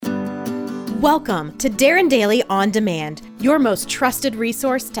Welcome to Darren Daily On Demand, your most trusted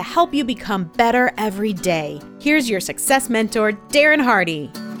resource to help you become better every day. Here's your success mentor, Darren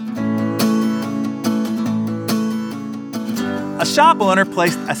Hardy. A shop owner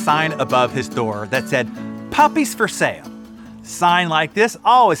placed a sign above his door that said, "Puppies for sale." A sign like this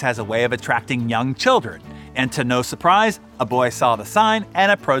always has a way of attracting young children. And to no surprise, a boy saw the sign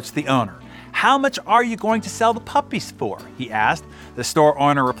and approached the owner. "How much are you going to sell the puppies for?" he asked. The store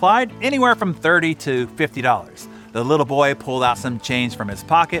owner replied, "Anywhere from $30 to $50. The little boy pulled out some change from his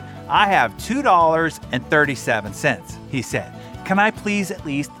pocket. "I have $2.37, he said. "Can I please at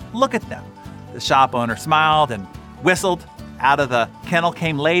least look at them?" The shop owner smiled and whistled. Out of the kennel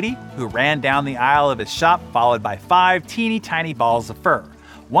came Lady, who ran down the aisle of his shop, followed by 5 teeny tiny balls of fur.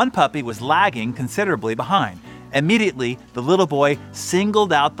 One puppy was lagging considerably behind. Immediately, the little boy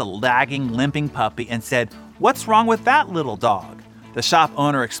singled out the lagging, limping puppy and said, "What's wrong with that little dog?" The shop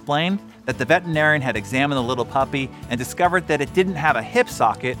owner explained that the veterinarian had examined the little puppy and discovered that it didn't have a hip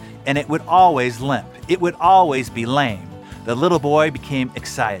socket and it would always limp. It would always be lame. The little boy became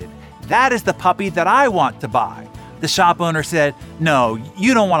excited. "That is the puppy that I want to buy." The shop owner said, "No,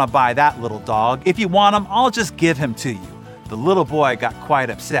 you don't want to buy that little dog. If you want him, I'll just give him to you." The little boy got quite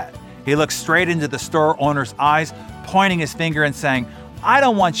upset. He looked straight into the store owner's eyes, pointing his finger and saying, "I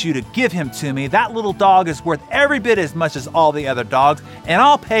don't want you to give him to me. That little dog is worth every bit as much as all the other dogs, and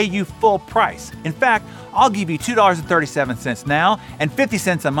I'll pay you full price. In fact, I'll give you $2.37 now and 50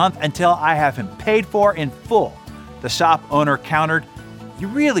 cents a month until I have him paid for in full." The shop owner countered, "You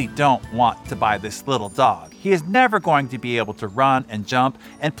really don't want to buy this little dog. He is never going to be able to run and jump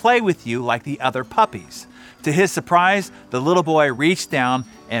and play with you like the other puppies." To his surprise, the little boy reached down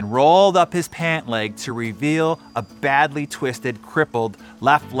and rolled up his pant leg to reveal a badly twisted, crippled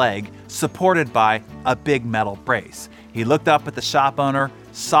left leg supported by a big metal brace. He looked up at the shop owner,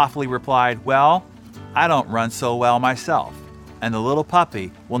 softly replied, "Well, I don't run so well myself, and the little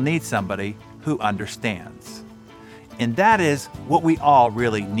puppy will need somebody who understands." And that is what we all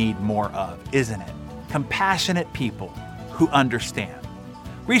really need more of, isn't it? Compassionate people who understand.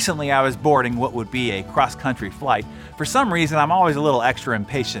 Recently, I was boarding what would be a cross-country flight. For some reason, I'm always a little extra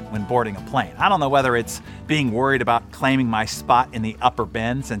impatient when boarding a plane. I don't know whether it's being worried about claiming my spot in the upper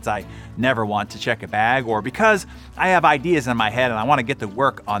bin since I never want to check a bag, or because I have ideas in my head and I want to get to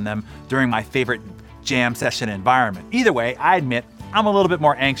work on them during my favorite jam session environment. Either way, I admit I'm a little bit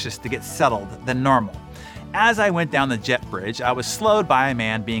more anxious to get settled than normal. As I went down the jet bridge, I was slowed by a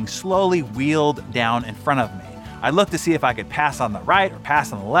man being slowly wheeled down in front of me. I looked to see if I could pass on the right or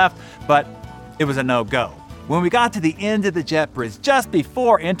pass on the left, but it was a no-go. When we got to the end of the jet bridge, just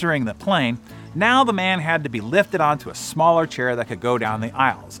before entering the plane, now the man had to be lifted onto a smaller chair that could go down the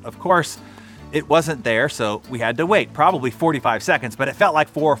aisles. Of course, it wasn't there, so we had to wait, probably 45 seconds, but it felt like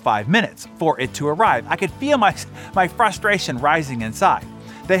 4 or 5 minutes for it to arrive. I could feel my frustration rising inside.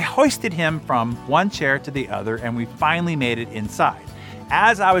 They hoisted him from one chair to the other, and we finally made it inside.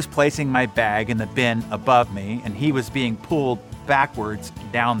 As I was placing my bag in the bin above me and he was being pulled backwards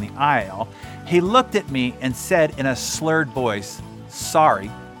down the aisle, he looked at me and said in a slurred voice, "Sorry."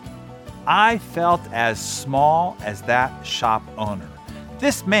 I felt as small as that shop owner.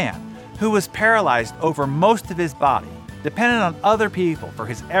 This man, who was paralyzed over most of his body, dependent on other people for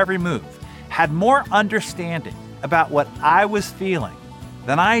his every move, had more understanding about what I was feeling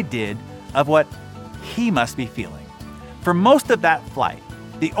than I did of what he must be feeling. For most of that flight,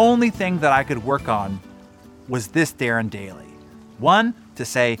 the only thing that I could work on was this Darren Daily. 1, to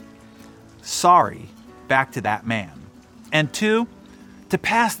say sorry back to that man. And 2, to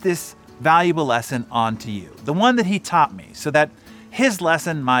pass this valuable lesson on to you, the one that he taught me, so that his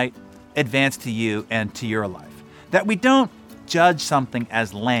lesson might advance to you and to your life. That we don't judge something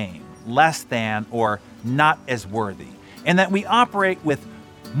as lame, less than, or not as worthy, and that we operate with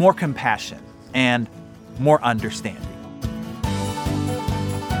more compassion and more understanding.